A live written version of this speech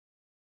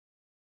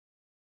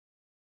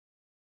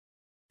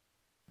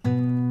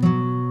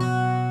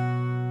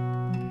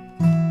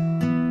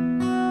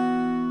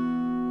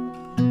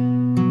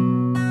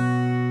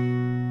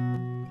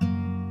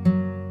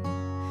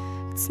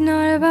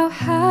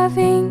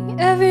having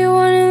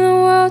everyone in the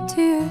world to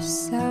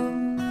yourself.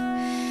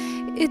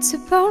 It's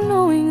about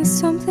knowing there's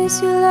someplace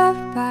you're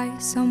loved by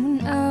someone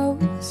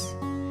else.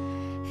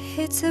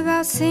 It's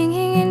about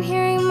singing and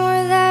hearing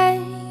more than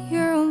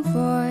your own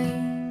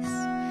voice.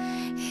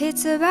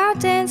 It's about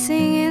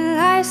dancing in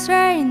life's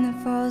rain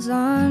that falls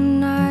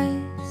on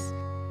us.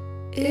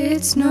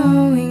 It's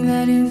knowing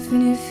that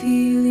infinite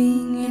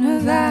feeling in a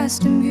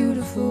vast and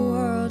beautiful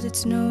world.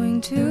 It's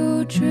knowing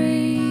to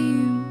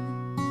dream,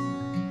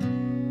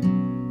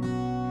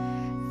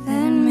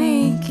 then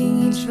making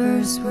each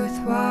verse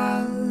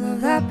worthwhile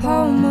of that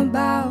poem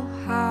about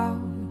how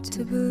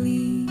to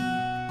believe.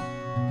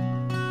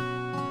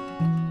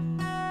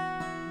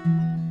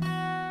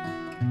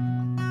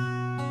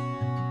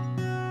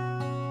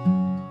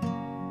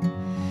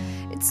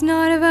 It's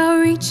not about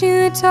reaching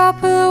the top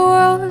of the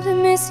world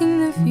and missing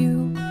the view.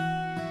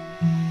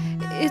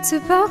 It's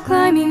about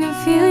climbing and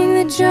feeling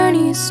the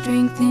journey has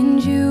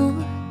strengthened you.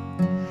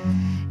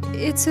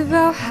 It's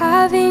about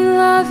having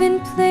love in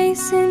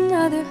place in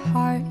other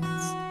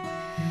hearts,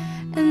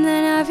 and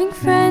then having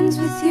friends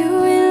with you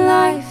in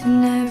life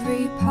in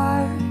every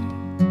part.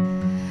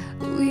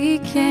 We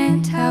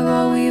can't have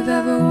all we've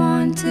ever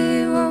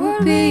wanted. What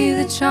would be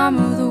the charm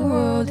of the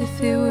world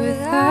if it were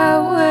that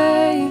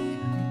way?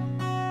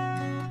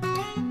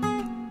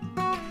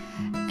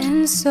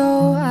 And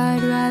so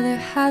I'd rather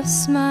have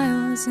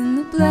smiles and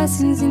the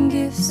blessings and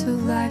gifts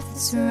of life that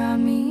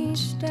surround me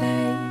each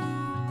day.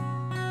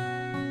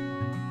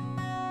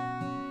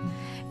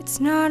 It's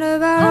not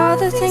about all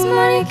the things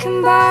money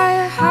can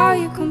buy or how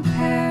you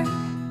compare.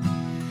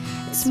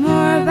 It's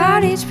more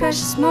about each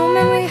precious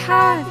moment we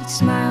have, each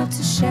smile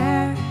to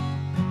share.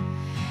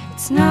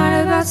 It's not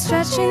about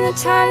stretching the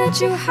time that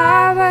you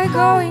have by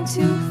going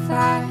too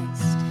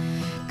fast,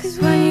 'cause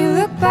when you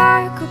look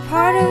back, a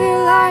part of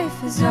your life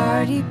has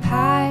already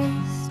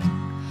passed.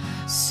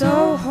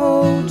 So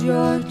hold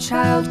your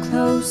child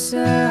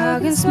closer,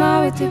 hug and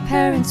smile with your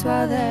parents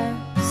while they're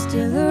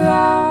still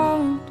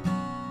around.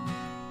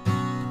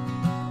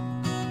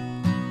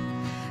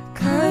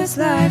 'Cause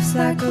life's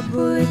like a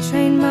bullet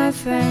train, my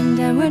friend,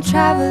 and we're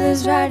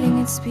travelers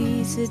riding at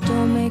speeds that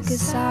don't make a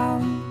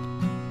sound.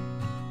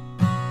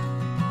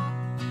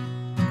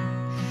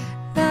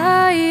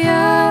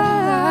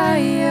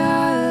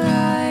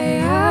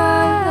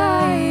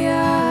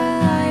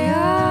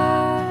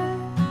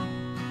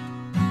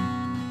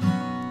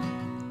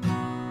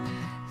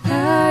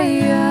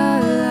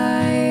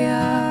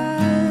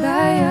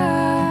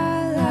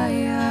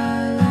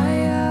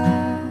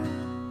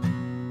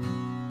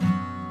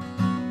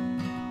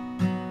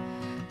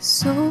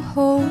 So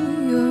hold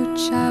your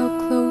child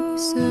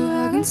closer,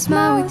 hug and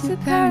smile with your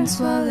parents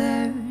while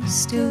they're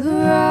still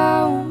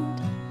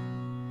around.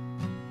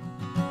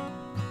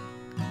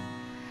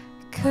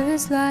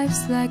 'Cause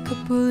life's like a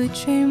bullet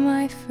train,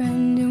 my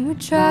friend, and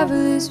we're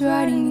travelers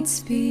riding at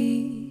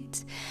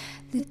speeds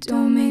that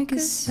don't make a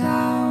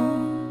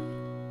sound.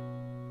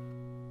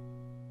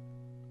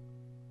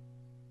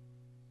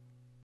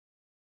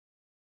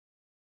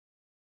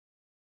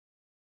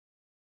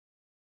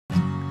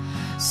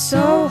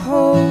 So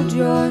hold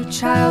your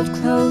child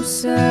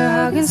closer,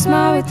 hug and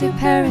smile with your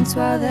parents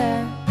while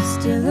they're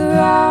still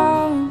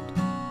around.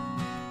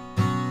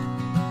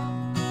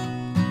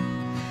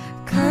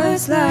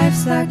 'Cause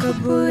life's like a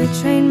bullet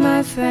train,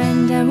 my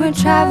friend, and we're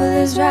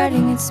travelers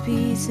riding at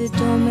speeds that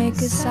don't make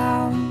a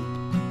sound.